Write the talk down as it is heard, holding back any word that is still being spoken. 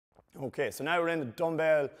Okay, so now we're in the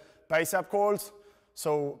dumbbell bicep curls.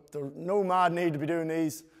 So there's no mad need to be doing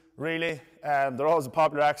these, really. They're always a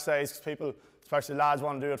popular exercise because people, especially lads,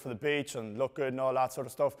 want to do it for the beach and look good and all that sort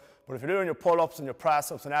of stuff. But if you're doing your pull-ups and your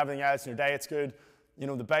press-ups and everything else and your diet's good, you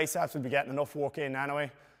know, the biceps will be getting enough work in anyway.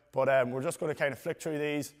 But we're just going to kind of flick through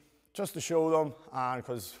these just to show them, and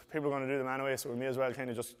because people are going to do them anyway, so we may as well kind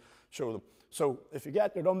of just show them. So if you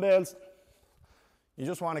get your dumbbells, you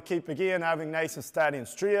just want to keep, again, everything nice and steady and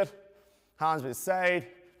straight. Hands by the side.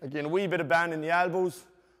 Again, a wee bit of bend in the elbows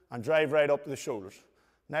and drive right up to the shoulders.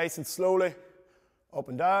 Nice and slowly, up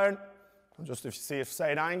and down. And just if you see a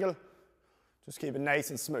side angle, just keep it nice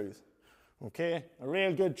and smooth. Okay, a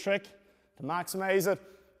real good trick to maximize it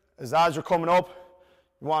is as you're coming up,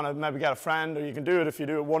 you want to maybe get a friend, or you can do it if you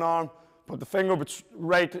do it one arm, put the finger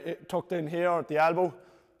right tucked in here at the elbow,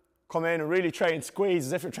 come in and really try and squeeze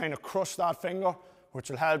as if you're trying to crush that finger, which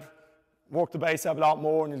will help work the bicep a lot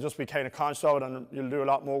more, and you'll just be kind of conscious of it and you'll do a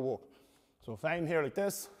lot more work. So if I'm here like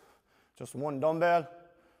this, just one dumbbell,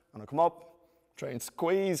 and I come up, try and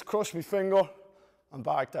squeeze, crush my finger, and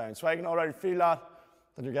back down. So I can already feel that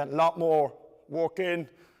you're getting a lot more work in,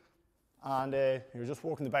 and you're just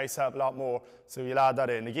working the bicep a lot more, so you'll add that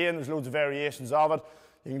in. Again, there's loads of variations of it.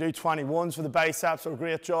 You can do 21s for the biceps, so a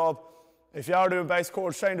great job. If you are doing bicep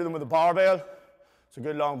curls, try and do them with a barbell. It's a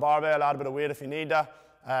good long barbell, add a bit of weight if you need that.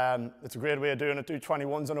 It's a great way of doing it. Do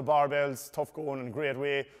 21s on a barbell. It's tough going and a great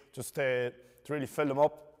way just to really fill them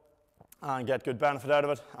up and get good benefit out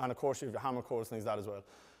of it. And of course you have your hammer curls and things like that as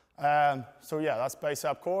well. So yeah, that's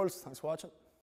bicep curls. Thanks for watching.